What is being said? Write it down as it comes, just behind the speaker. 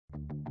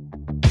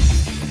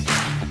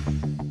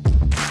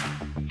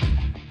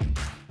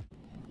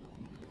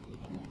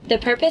The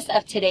purpose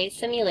of today's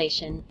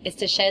simulation is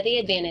to show the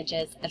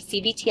advantages of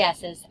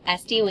CBTS's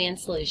SD-WAN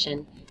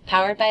solution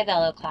powered by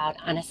VeloCloud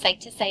on a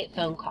site-to-site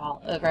phone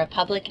call over a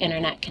public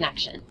internet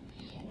connection.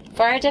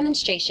 For our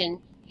demonstration,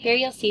 here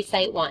you'll see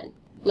Site 1,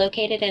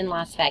 located in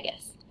Las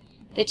Vegas.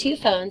 The two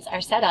phones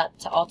are set up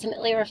to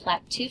ultimately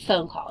reflect two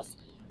phone calls,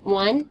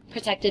 one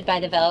protected by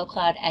the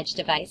VeloCloud Edge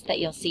device that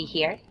you'll see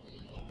here.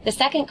 The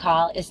second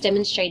call is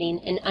demonstrating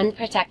an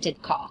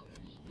unprotected call.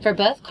 For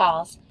both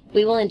calls,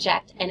 we will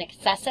inject an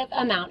excessive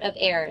amount of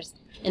errors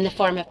in the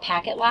form of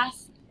packet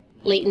loss,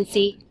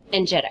 latency,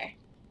 and jitter.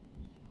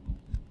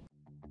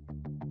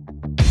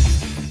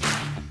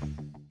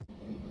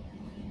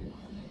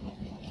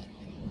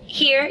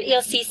 Here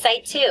you'll see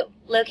Site 2,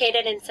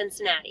 located in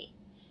Cincinnati.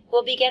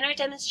 We'll begin our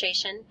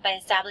demonstration by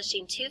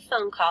establishing two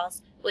phone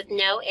calls with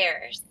no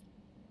errors.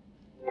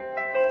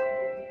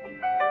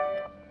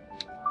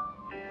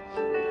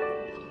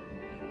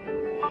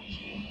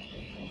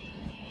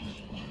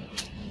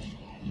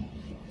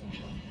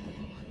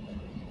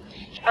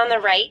 On the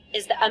right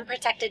is the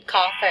unprotected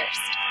call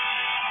first.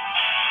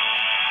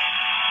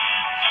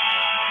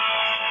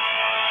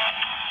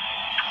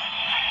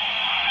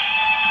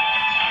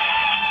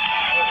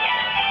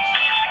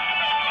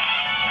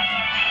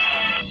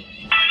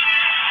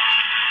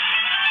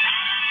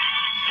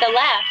 The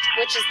left,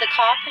 which is the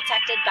call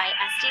protected by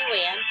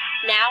SD-WAN,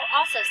 now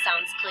also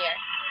sounds clear.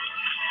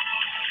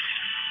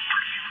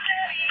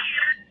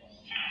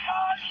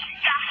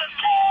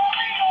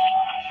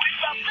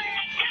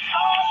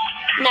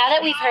 Now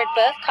that we've heard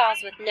both calls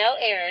with no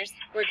errors,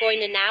 we're going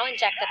to now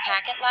inject the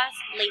packet loss,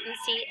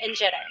 latency, and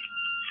jitter.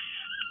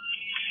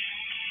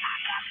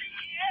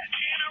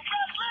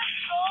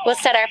 We'll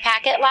set our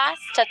packet loss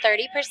to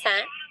 30%.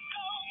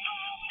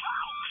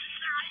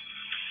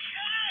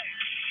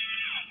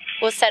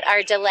 We'll set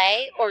our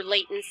delay or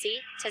latency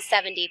to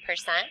 70%.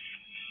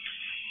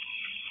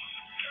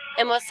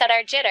 And we'll set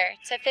our jitter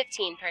to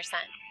 15%.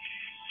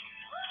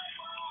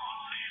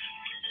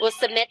 We'll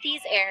submit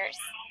these errors.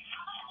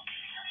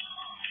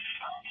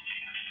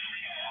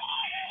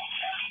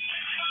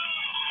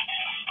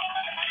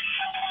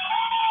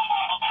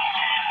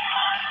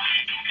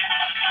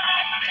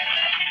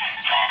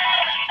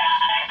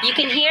 You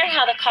can hear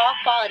how the call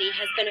quality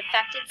has been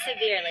affected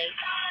severely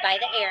by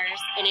the errors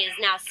and it is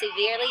now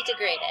severely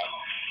degraded.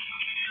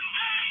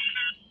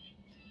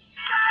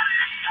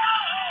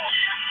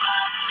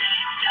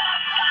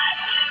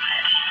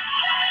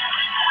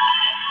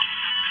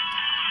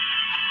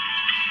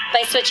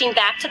 By switching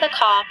back to the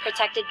call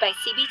protected by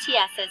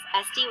CBTS's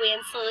SD-WAN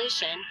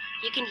solution,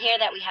 you can hear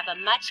that we have a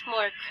much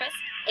more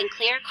crisp and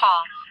clear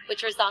call,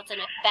 which results in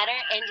a better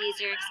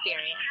end-user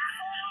experience.